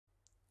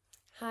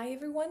Hi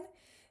everyone.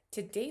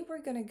 Today we're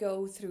going to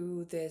go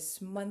through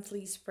this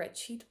monthly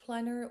spreadsheet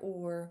planner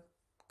or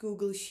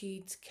Google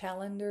Sheets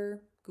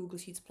calendar, Google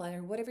Sheets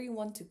planner, whatever you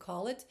want to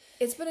call it.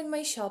 It's been in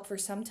my shop for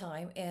some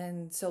time,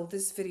 and so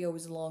this video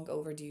is long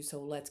overdue,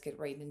 so let's get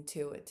right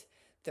into it.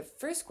 The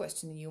first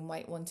question you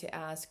might want to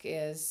ask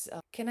is,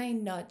 can I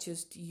not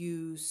just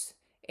use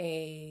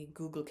a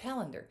Google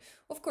Calendar?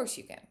 Of course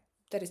you can.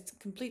 That is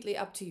completely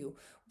up to you.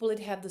 Will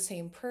it have the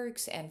same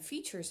perks and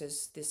features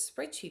as this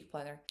spreadsheet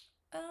planner?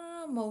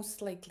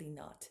 Most likely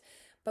not,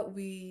 but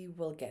we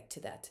will get to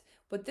that.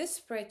 What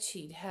this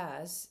spreadsheet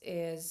has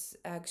is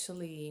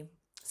actually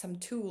some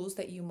tools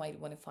that you might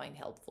want to find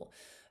helpful.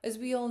 As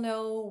we all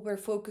know, where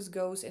focus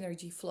goes,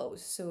 energy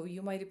flows. So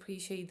you might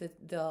appreciate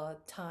the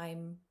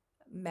time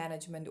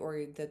management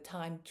or the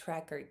time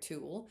tracker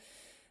tool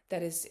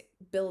that is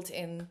built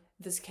in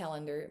this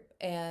calendar,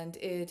 and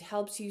it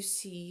helps you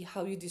see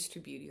how you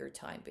distribute your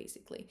time,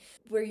 basically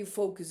where your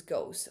focus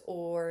goes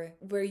or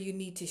where you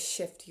need to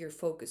shift your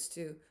focus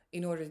to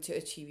in order to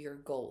achieve your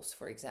goals,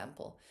 for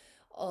example.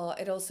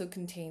 It also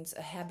contains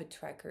a habit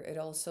tracker. It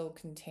also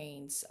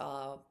contains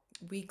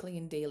weekly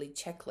and daily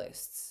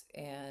checklists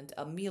and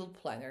a meal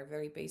planner,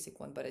 very basic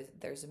one, but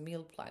there's a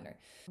meal planner,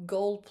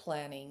 goal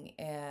planning,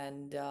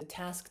 and a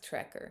task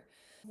tracker.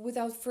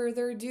 Without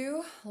further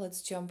ado,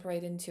 let's jump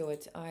right into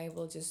it. I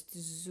will just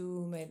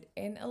zoom it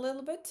in a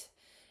little bit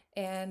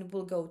and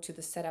we'll go to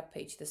the setup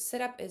page. The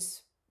setup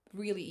is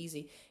really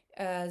easy.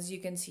 As you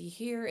can see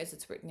here, as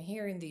it's written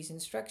here in these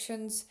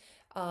instructions,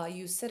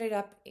 you set it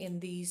up in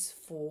these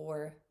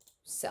 4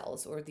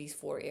 cells, or these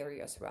 4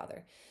 areas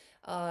rather.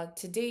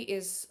 Today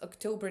is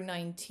October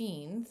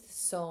 19th,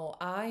 so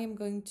I am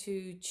going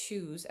to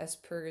choose, as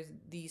per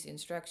these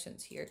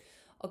instructions here,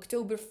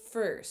 October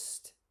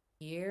 1st.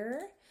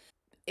 Here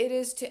it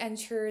is to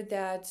ensure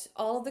that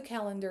all the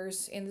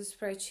calendars in the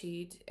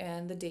spreadsheet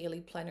and the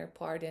daily planner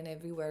part and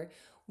everywhere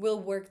will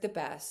work the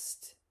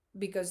best,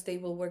 because they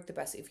will work the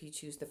best if you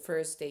choose the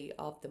first day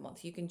of the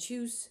month. You can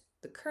choose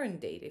the current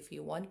date if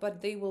you want,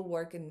 but they will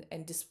work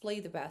and display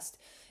the best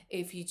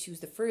if you choose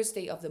the first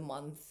day of the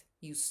month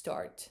you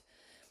start.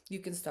 You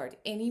can start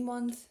any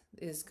month,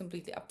 it is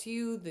completely up to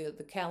you.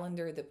 The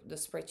calendar, the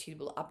spreadsheet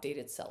will update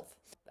itself.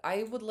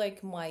 I would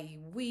like my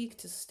week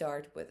to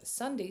start with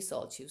Sunday, so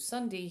I'll choose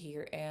Sunday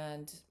here,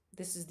 and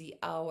this is the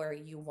hour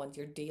you want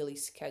your daily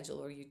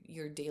schedule or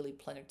your daily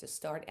planner to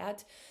start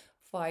at.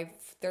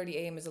 5:30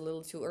 a.m. is a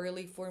little too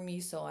early for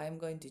me, so I'm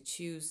going to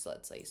choose,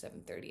 let's say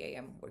 7:30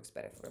 a.m. works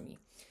better for me.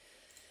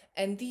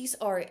 And these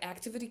are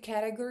activity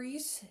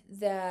categories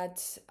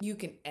that you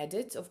can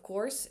edit, of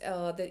course,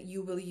 that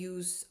you will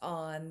use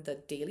on the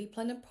daily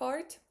planner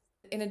part.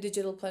 In a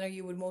digital planner,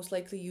 you would most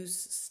likely use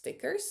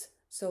stickers.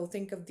 So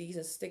think of these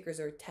as stickers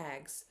or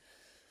tags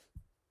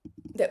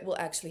that will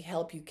actually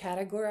help you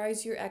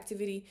categorize your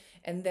activity.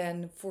 And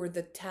then for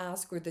the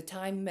task or the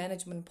time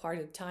management part,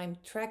 the time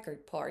tracker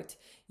part,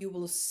 you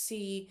will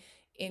see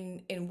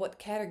in what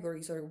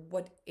categories or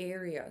what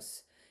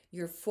areas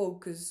your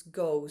focus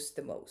goes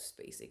the most,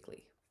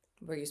 basically,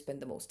 where you spend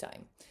the most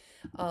time.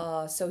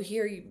 So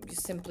here you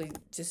simply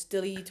just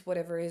delete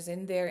whatever is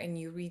in there and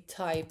you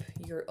retype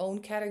your own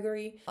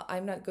category.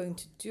 I'm not going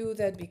to do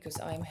that because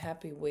I'm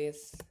happy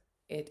with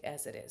it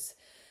as it is.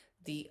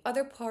 The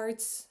other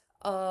parts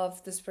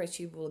of the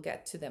spreadsheet, we'll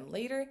get to them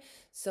later.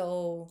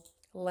 So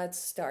let's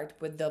start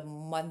with the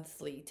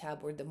monthly tab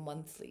or the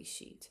monthly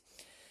sheet.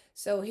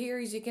 So here,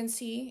 as you can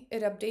see,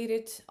 it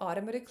updated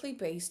automatically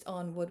based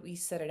on what we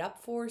set it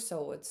up for.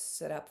 So it's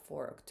set up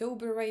for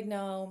October right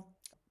now.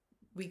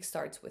 Week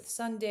starts with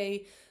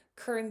Sunday.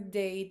 Current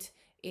date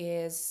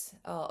is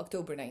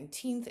October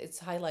 19th. It's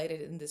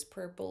highlighted in this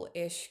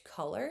purple-ish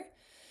color.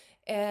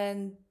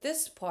 And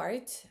this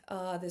part,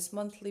 this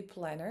monthly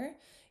planner,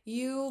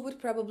 you would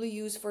probably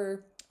use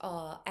for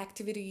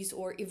activities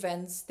or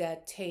events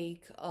that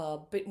take a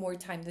bit more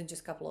time than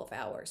just a couple of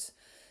hours.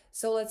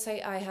 So let's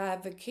say I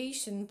have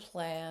vacation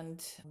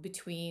planned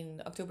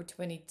between October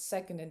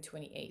 22nd and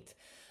 28th.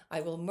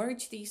 I will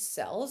merge these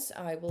cells.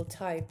 I will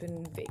type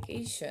in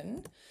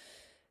vacation.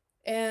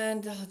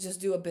 And I'll just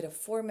do a bit of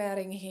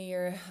formatting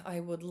here. I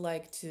would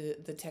like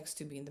the text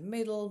to be in the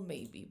middle,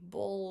 maybe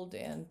bold,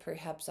 and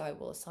perhaps I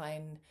will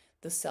assign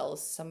the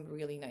cells some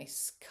really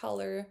nice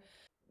color,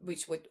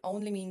 which would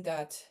only mean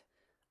that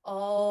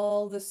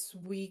all this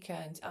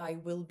weekend I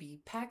will be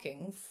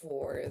packing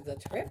for the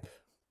trip.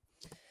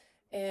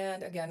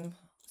 And again,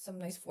 some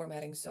nice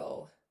formatting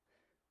so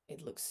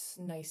it looks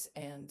nice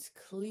and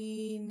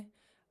clean.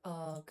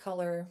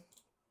 Color,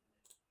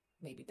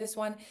 maybe this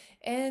one.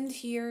 And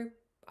here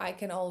I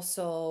can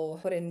also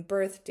put in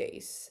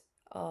birthdays.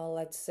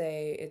 Let's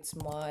say it's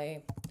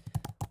my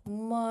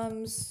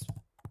mom's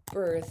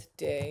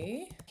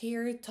birthday.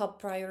 Here,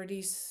 top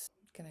priorities.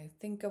 Can I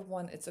think of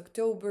one? It's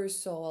October,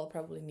 so I'll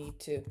probably need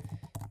to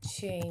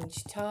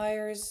change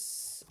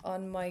tires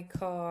on my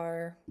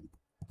car.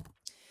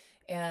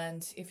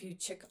 And if you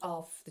check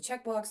off the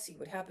checkbox, see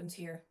what happens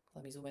here.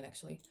 Let me zoom in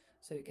actually,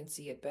 so you can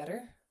see it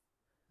better.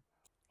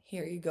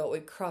 Here you go,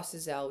 it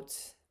crosses out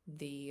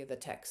the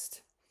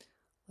text.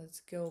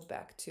 Let's go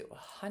back to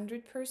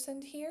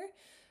 100% here.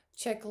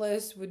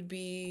 Checklist would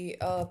be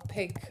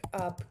pick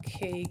up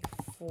cake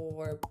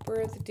for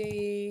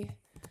birthday.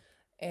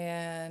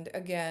 And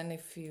again,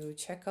 if you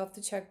check off the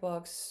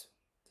checkbox,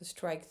 the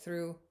strike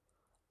through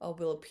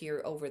will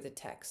appear over the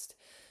text.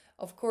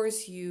 Of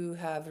course, you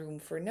have room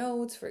for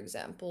notes. For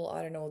example,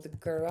 I don't know, the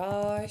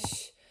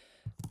garage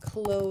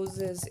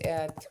closes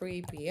at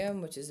 3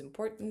 p.m., which is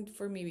important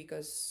for me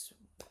because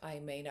I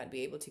may not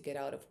be able to get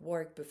out of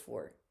work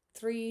before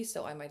 3,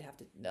 so I might have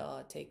to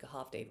take a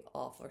half day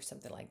off or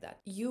something like that.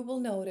 You will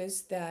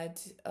notice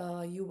that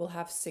you will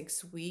have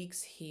 6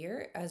 weeks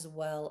here as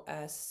well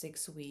as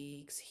 6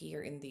 weeks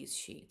here in these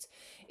sheets.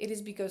 It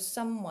is because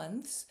some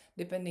months,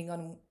 depending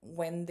on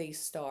when they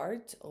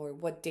start or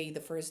what day the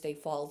first day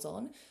falls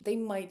on, they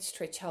might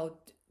stretch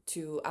out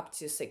to up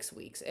to 6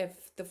 weeks.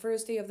 If the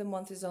first day of the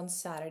month is on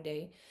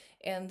Saturday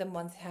and the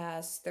month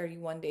has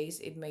 31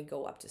 days, it may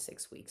go up to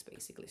 6 weeks,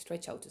 basically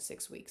stretch out to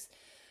 6 weeks.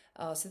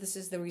 So this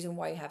is the reason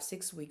why I have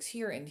 6 weeks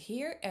here and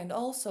here. And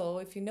also,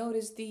 if you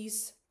notice,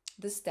 this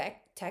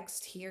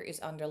text here is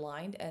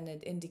underlined and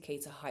it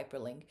indicates a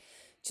hyperlink.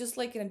 Just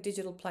like in a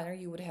digital planner,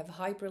 you would have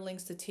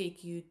hyperlinks to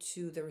take you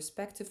to the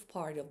respective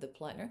part of the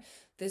planner.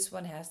 This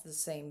one has the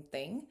same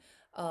thing.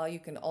 You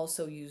can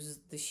also use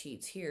the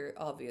sheets here.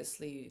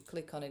 Obviously, you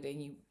click on it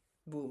and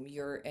boom,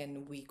 you're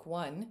in week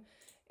 1.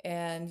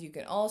 And you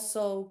can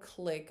also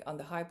click on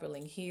the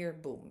hyperlink here,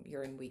 boom,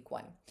 you're in week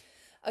 1.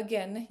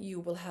 Again, you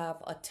will have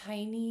a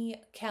tiny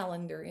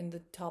calendar in the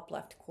top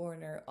left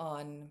corner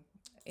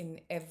in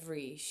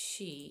every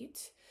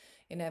sheet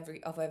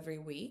of every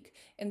week,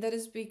 and that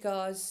is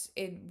because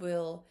it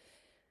will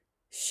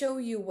show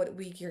you what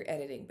week you're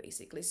editing,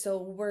 basically. So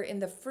we're in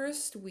the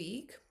first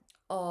week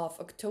of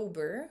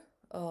October,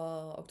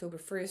 October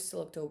 1st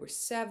till October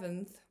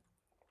 7th.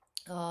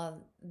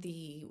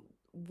 The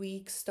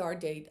week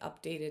start date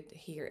updated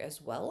here as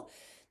well.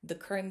 The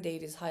current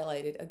date is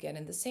highlighted again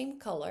in the same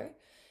color.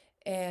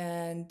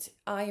 And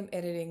I am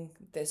editing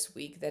this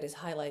week that is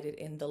highlighted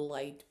in the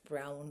light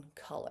brown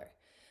color.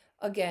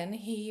 Again,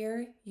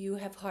 here you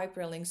have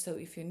hyperlinks, so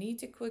if you need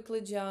to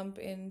quickly jump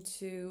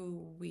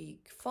into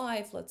week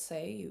 5, let's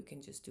say, you can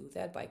just do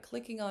that by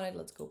clicking on it.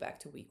 Let's go back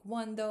to week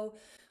 1 though.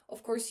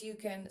 Of course, you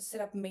can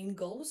set up main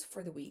goals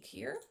for the week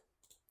here.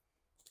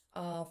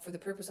 For the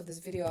purpose of this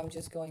video, I'm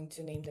just going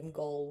to name them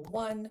goal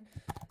 1,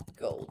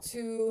 goal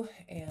 2,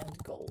 and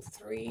goal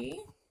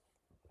 3.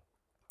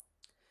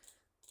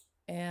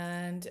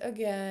 And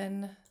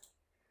again,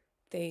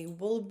 they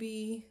will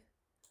be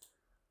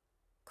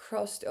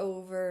crossed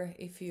over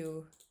if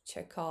you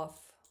check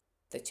off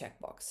the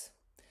checkbox.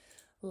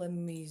 Let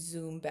me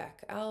zoom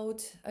back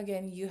out.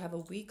 Again, you have a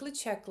weekly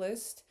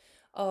checklist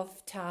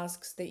of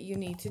tasks that you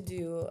need to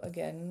do.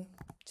 Again,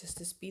 just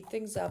to speed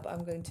things up,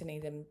 I'm going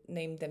to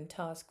name them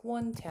task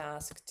 1,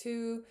 task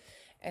 2,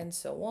 and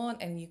so on.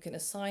 And you can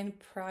assign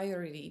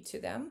priority to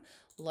them,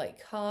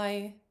 like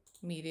high,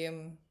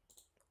 medium,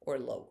 or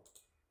low.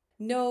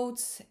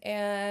 Notes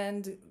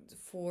and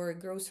for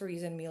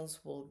groceries and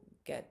meals, we'll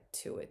get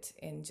to it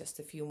in just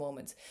a few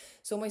moments.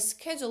 So my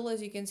schedule,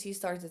 as you can see,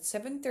 starts at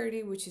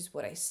 7:30, which is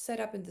what I set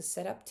up in the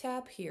setup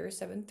tab here,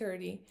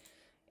 7:30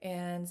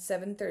 and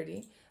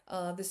 7:30.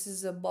 This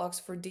is a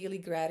box for daily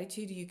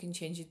gratitude. You can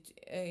change it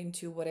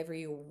into whatever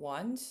you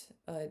want.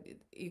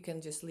 You can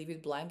just leave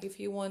it blank if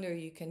you want, or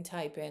you can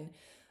type in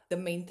the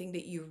main thing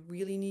that you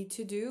really need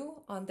to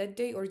do on that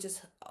day, or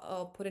just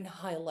put in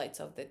highlights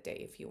of that day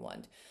if you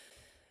want.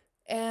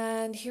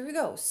 And here we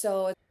go.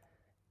 So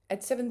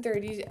at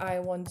 7:30, I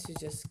want to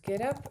just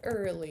get up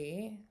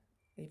early,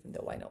 even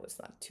though I know it's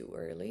not too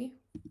early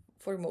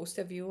for most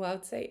of you,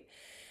 I'd say.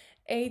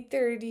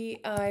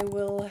 8:30, I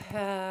will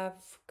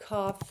have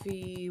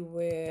coffee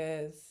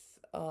with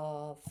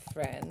a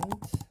friend.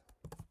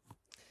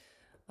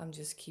 I'm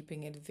just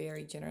keeping it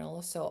very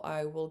general, so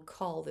I will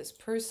call this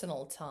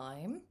personal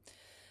time.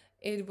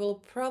 It will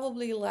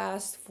probably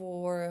last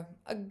for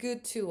a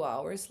good 2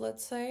 hours,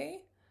 let's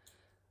say.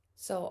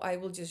 So I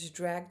will just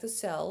drag the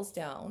cells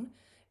down.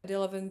 At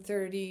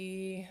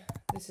 11:30,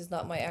 this is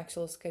not my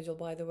actual schedule,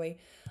 by the way,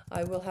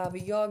 I will have a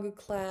yoga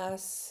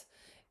class.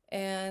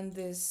 And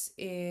this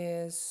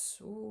is,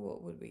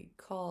 what would we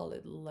call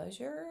it?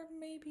 Leisure,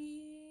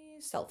 maybe?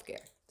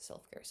 Self-care.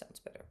 Self-care sounds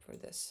better for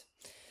this.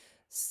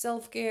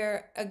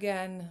 Self-care,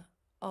 again,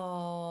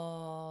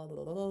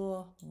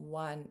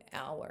 1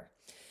 hour.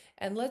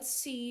 And let's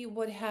see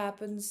what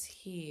happens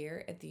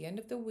here at the end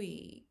of the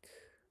week,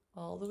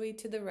 all the way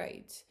to the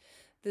right.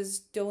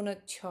 This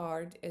donut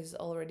chart is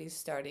already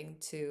starting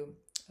to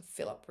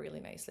fill up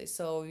really nicely.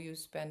 So you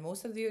spend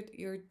most of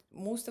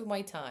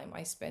my time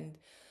I spend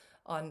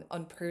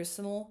on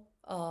personal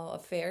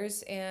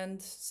affairs, and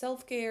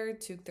self-care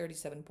took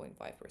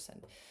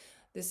 37.5%.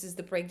 This is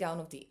the breakdown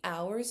of the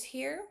hours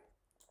here.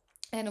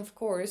 And of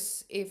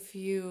course, if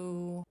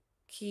you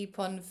keep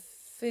on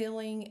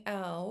filling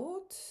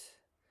out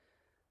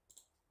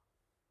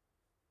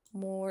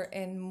more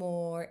and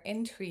more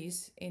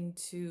entries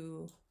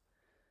into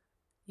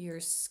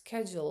your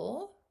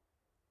schedule,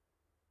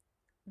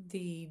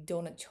 the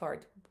donut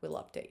chart will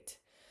update.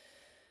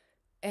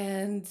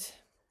 And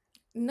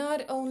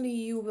not only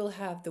you will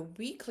have the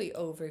weekly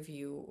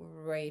overview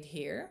right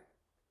here,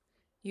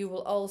 you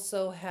will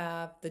also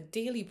have the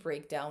daily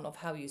breakdown of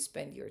how you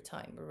spend your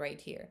time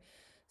right here.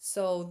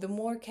 So the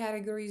more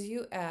categories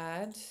you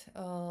add,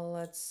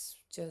 let's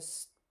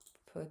just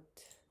put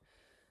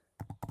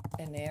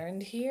an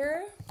errand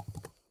here.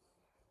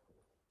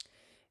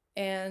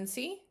 And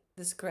see,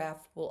 this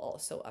graph will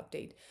also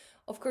update.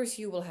 Of course,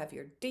 you will have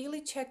your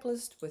daily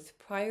checklist with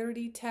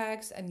priority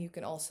tags, and you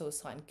can also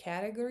assign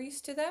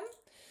categories to them.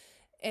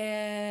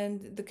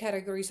 And the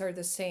categories are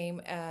the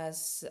same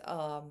as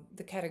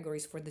the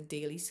categories for the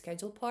daily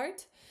schedule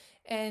part.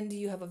 And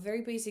you have a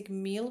very basic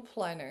meal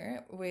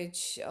planner,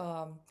 which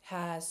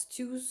has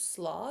 2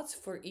 slots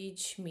for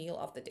each meal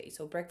of the day.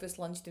 So breakfast,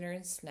 lunch, dinner,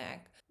 and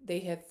snack. They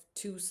have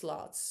 2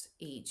 slots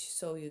each,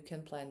 so you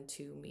can plan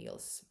 2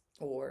 meals,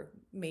 or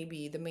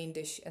maybe the main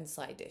dish and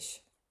side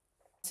dish.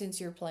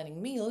 Since you're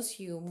planning meals,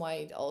 you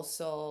might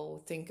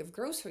also think of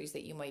groceries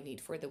that you might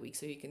need for the week,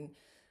 so you can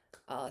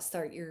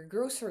start your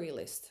grocery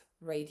list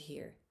right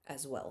here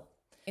as well.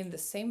 In the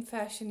same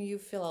fashion, you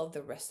fill out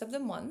the rest of the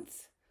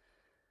month.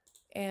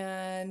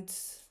 And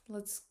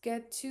let's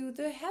get to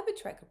the habit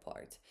tracker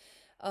part.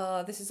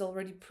 This is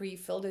already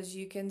pre-filled, as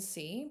you can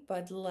see,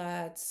 but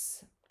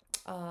let's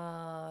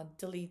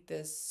delete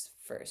this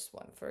first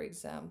one, for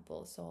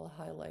example. So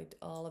I'll highlight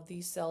all of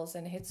these cells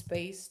and hit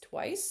space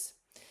twice,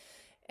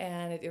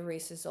 and it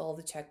erases all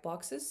the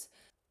checkboxes.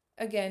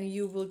 Again,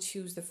 you will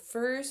choose the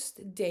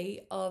first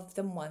day of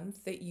the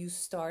month that you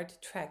start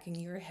tracking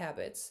your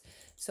habits.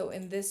 So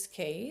in this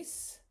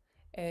case,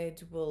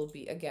 it will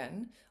be,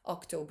 again,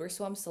 October.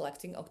 So I'm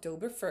selecting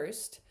October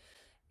 1st,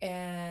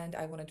 and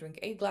I want to drink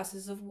 8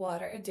 glasses of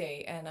water a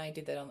day. And I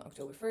did that on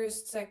October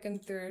 1st,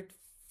 2nd, 3rd,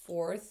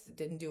 4th,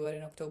 didn't do it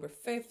on October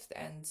 5th,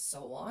 and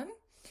so on.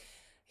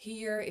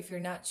 Here, if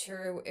you're not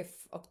sure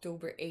if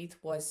October 8th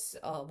was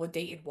what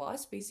day it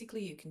was,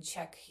 basically you can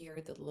check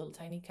here the little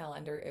tiny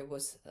calendar. It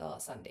was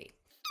Sunday.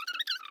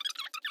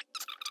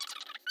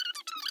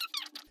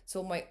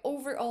 So my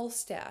overall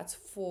stats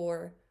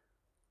for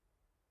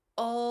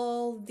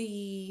all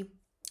the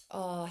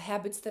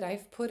habits that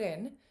I've put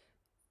in,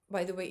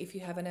 by the way, if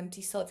you have an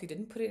empty cell, if you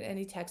didn't put in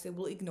any text, it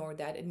will ignore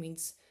that. It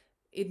means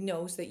it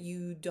knows that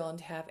you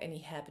don't have any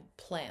habit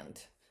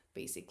planned,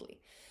 basically.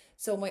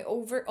 So my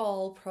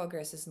overall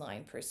progress is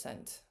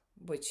 9%,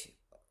 which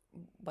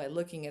by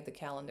looking at the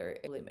calendar,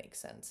 it really makes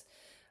sense.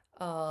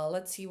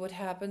 Let's see what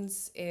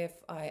happens if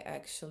I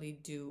actually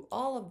do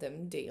all of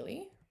them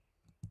daily.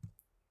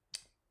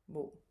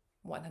 Whoa,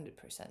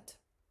 100%.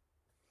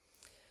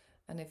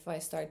 And if I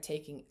start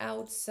taking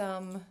out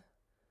some,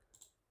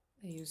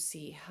 you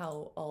see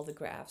how all the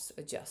graphs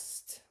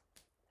adjust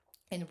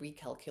and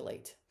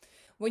recalculate.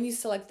 When you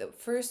select the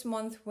first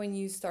month, when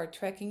you start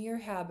tracking your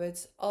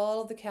habits,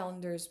 all of the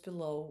calendars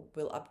below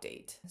will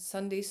update.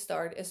 Sunday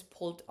start is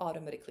pulled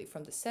automatically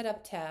from the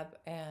setup tab,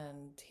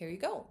 and here you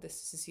go.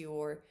 This is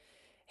your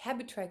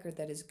habit tracker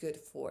that is good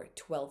for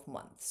 12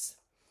 months.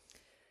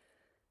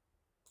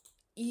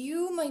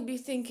 You might be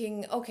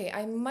thinking, okay,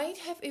 I might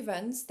have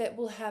events that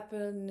will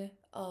happen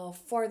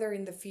farther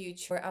in the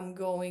future. I'm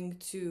going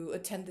to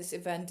attend this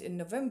event in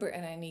November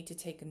and I need to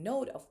take a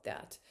note of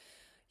that.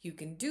 You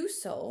can do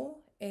so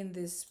in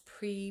this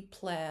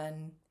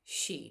pre-plan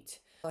sheet.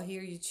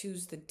 Here you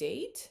choose the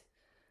date,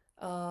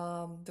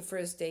 the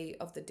first day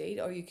of the date,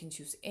 or you can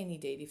choose any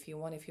date if you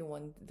want. If you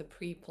want the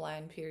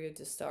pre-plan period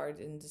to start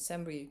in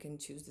December, you can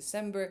choose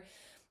December.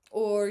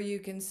 Or you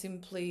can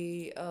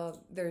simply,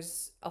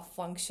 there's a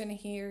function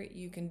here,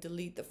 you can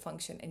delete the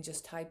function and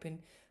just type in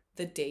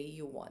the day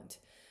you want.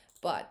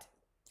 But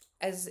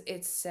as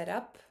it's set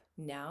up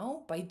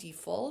now by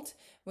default,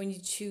 when you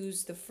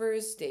choose the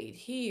first date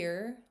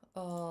here,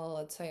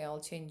 let's say I'll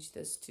change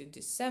this to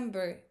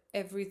December,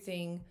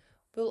 everything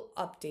will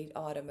update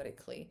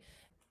automatically.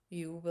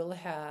 You will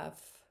have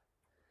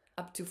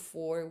up to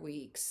 4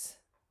 weeks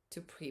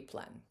to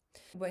pre-plan.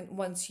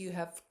 Once you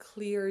have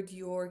cleared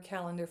your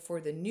calendar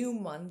for the new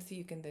month,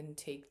 you can then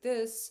take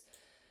this,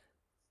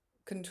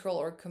 Control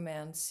or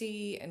Command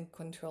C and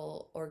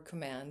Control or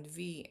Command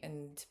V,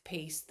 and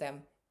paste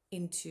them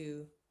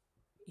into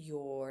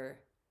your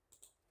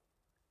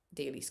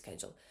daily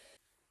schedule.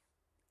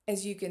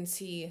 As you can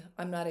see,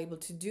 I'm not able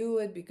to do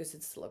it because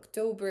it's still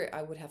October.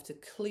 I would have to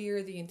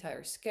clear the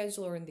entire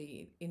schedule or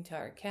the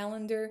entire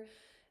calendar,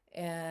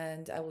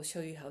 and I will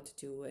show you how to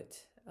do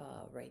it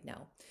right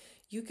now.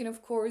 You can,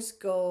 of course,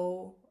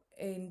 go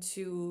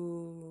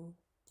into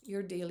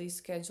your daily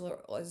schedule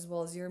as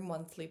well as your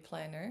monthly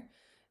planner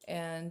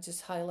and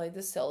just highlight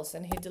the cells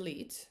and hit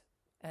delete,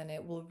 and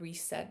it will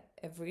reset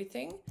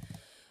everything.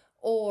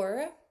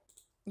 Or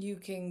you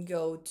can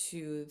go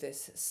to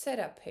this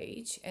setup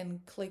page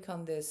and click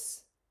on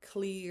this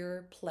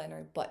clear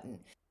planner button.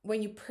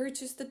 When you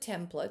purchase the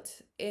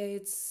template,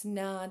 it's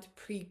not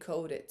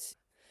pre-coded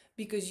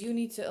because you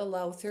need to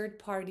allow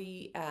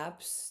third-party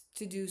apps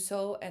to do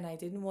so, and I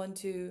didn't want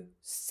to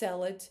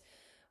sell it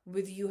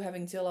with you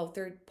having to allow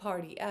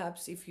third-party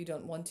apps if you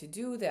don't want to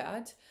do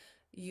that.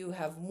 you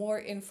have more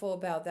info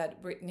about that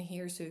written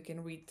here so you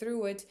can read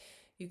through it.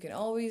 You can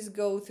always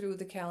go through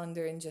the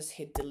calendar and just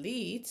hit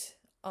delete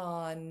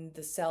on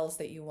the cells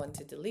that you want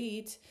to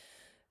delete.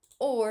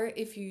 Or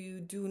if you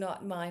do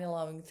not mind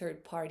allowing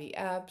third-party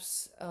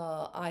apps,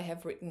 I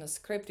have written a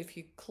script. If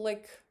you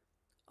click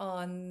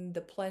on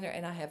the planner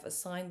and I have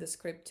assigned the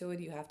script to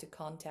it, you have to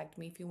contact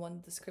me if you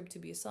want the script to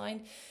be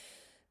assigned.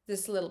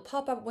 This little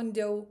pop-up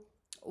window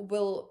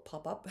will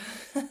pop up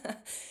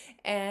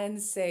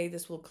and say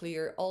this will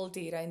clear all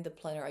data in the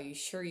planner. Are you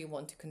sure you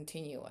want to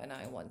continue? And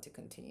I want to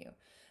continue.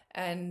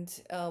 And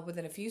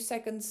within a few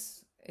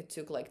seconds, it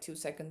took like 2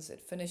 seconds, it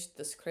finished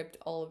the script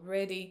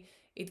already.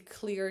 It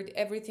cleared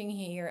everything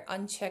here,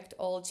 unchecked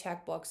all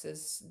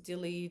checkboxes,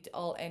 delete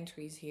all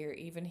entries here,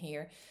 even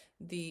here.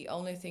 The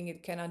only thing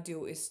it cannot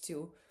do is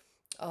to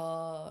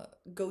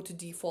go to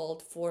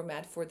default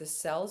format for the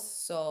cells.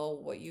 So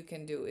what you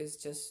can do is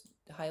just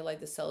highlight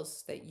the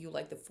cells that you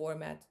like the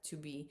format to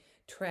be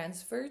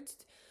transferred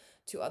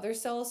to other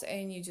cells,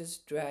 and you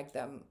just drag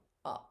them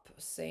up.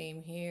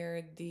 Same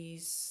here.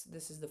 This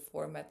is the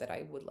format that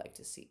I would like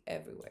to see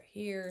everywhere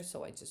here.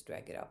 So I just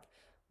drag it up.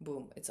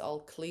 Boom, it's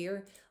all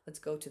clear. Let's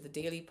go to the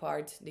daily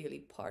part. Daily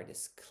part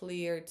is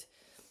cleared.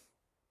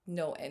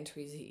 No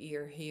entries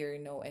here,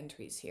 no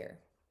entries here.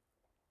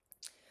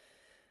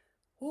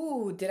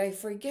 Ooh, did I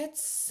forget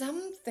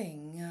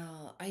something?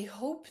 I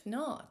hope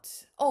not.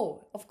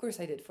 Oh, of course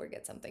I did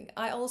forget something.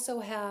 I also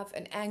have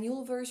an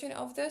annual version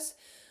of this.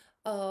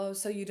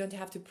 So you don't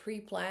have to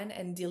pre-plan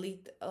and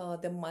delete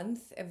the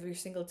month every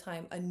single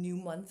time a new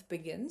month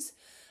begins.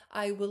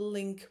 I will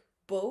link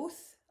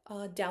both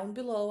down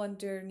below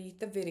underneath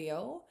the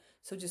video.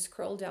 So just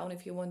scroll down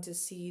if you want to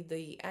see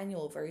the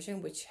annual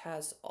version, which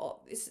has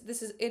all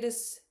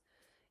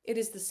it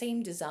is the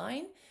same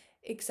design,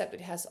 except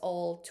it has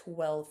all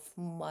 12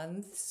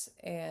 months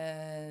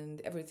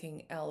and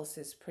everything else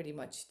is pretty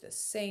much the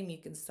same. You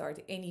can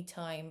start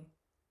anytime,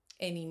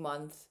 any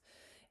month,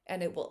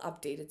 and it will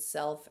update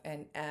itself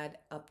and add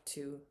up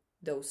to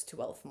those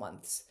 12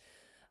 months.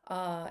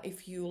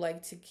 If you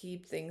like to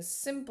keep things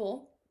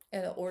simple,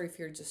 or if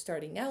you're just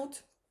starting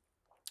out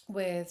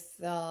with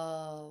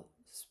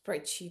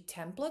spreadsheet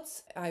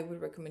templates, I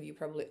would recommend you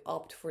probably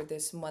opt for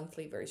this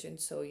monthly version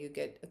so you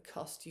get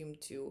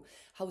accustomed to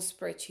how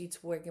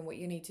spreadsheets work and what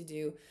you need to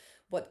do,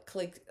 what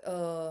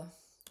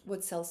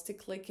cells to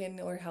click in,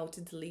 or how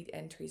to delete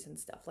entries and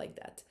stuff like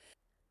that.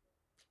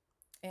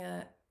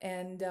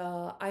 And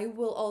I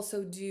will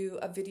also do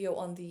a video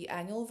on the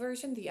annual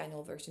version. The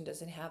annual version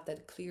doesn't have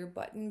that clear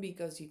button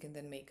because you can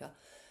then make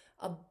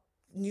a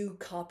new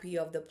copy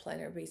of the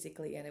planner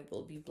basically, and it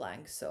will be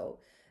blank. So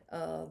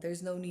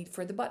there's no need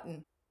for the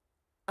button.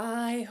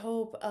 I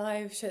hope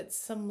I've shed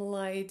some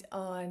light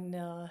on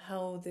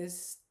how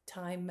this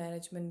time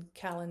management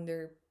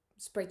calendar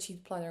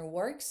spreadsheet planner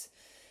works.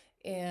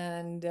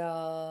 And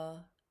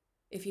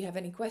if you have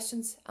any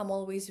questions, I'm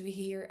always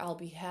here. I'll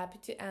be happy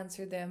to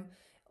answer them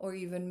or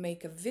even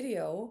make a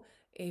video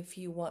if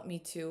you want me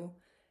to.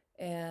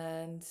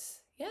 And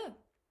yeah,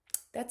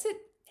 that's it.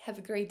 Have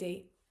a great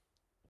day.